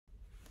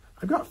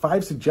I've got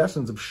 5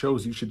 suggestions of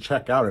shows you should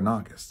check out in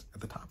August.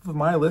 At the top of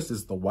my list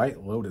is The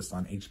White Lotus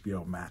on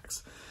HBO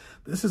Max.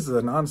 This is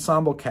an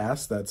ensemble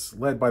cast that's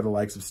led by the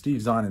likes of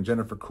Steve Zahn and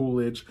Jennifer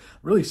Coolidge.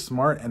 Really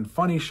smart and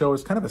funny show.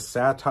 It's kind of a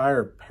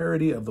satire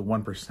parody of the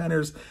One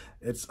Percenters.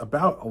 It's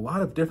about a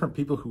lot of different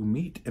people who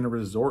meet in a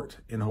resort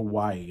in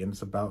Hawaii, and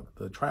it's about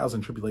the trials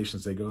and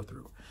tribulations they go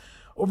through.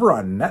 Over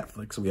on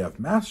Netflix, we have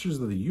Masters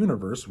of the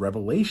Universe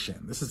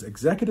Revelation. This is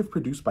executive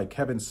produced by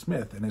Kevin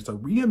Smith, and it's a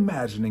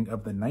reimagining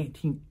of the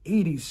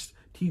 1980s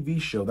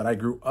TV show that I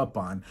grew up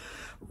on.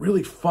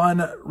 Really fun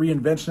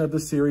reinvention of the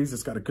series.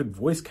 It's got a good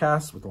voice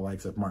cast with the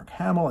likes of Mark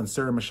Hamill and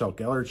Sarah Michelle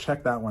Gellar.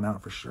 Check that one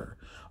out for sure.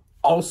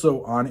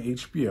 Also on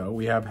HBO,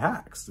 we have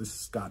Hacks. This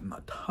has gotten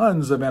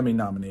tons of Emmy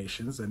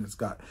nominations, and it's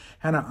got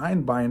Hannah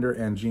Einbinder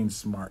and Gene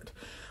Smart.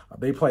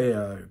 They play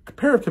a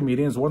pair of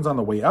comedians. One's on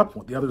the way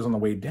up, the other's on the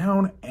way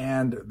down,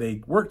 and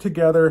they work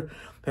together.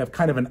 They have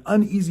kind of an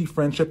uneasy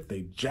friendship.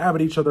 They jab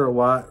at each other a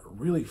lot.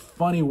 Really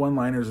funny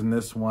one-liners in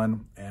this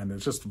one, and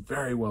it's just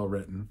very well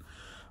written.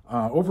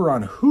 Over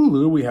on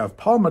Hulu, we have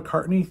Paul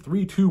McCartney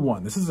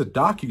 321. This is a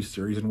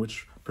docu-series in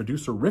which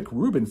producer Rick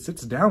Rubin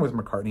sits down with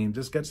McCartney and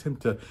just gets him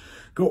to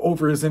go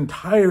over his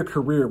entire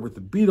career with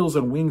the Beatles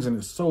and Wings and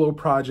his solo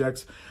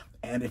projects.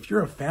 And if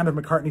you're a fan of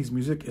McCartney's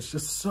music, it's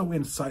just so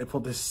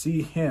insightful to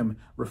see him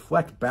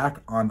reflect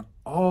back on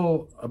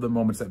all of the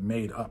moments that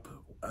made up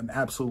an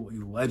absolutely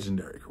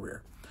legendary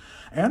career.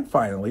 And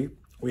finally,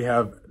 we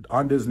have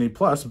on Disney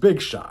Plus, Big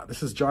Shot.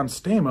 This is John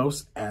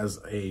Stamos as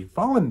a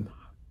fallen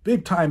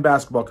big-time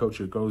basketball coach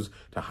who goes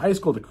to high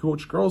school to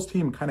coach girls'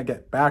 team and kind of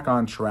get back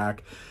on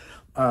track.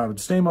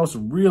 Stamos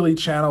really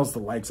channels the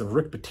likes of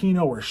Rick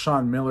Pitino or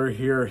Sean Miller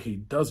here. He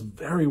does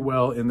very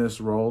well in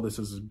this role. This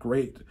is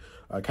great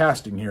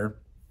casting here.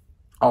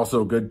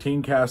 Also, good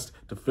teen cast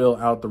to fill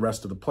out the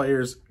rest of the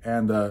players,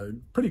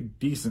 and pretty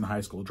decent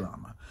high school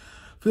drama.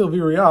 Phil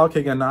Villarreal,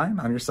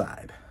 KGN9 on your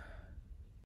side.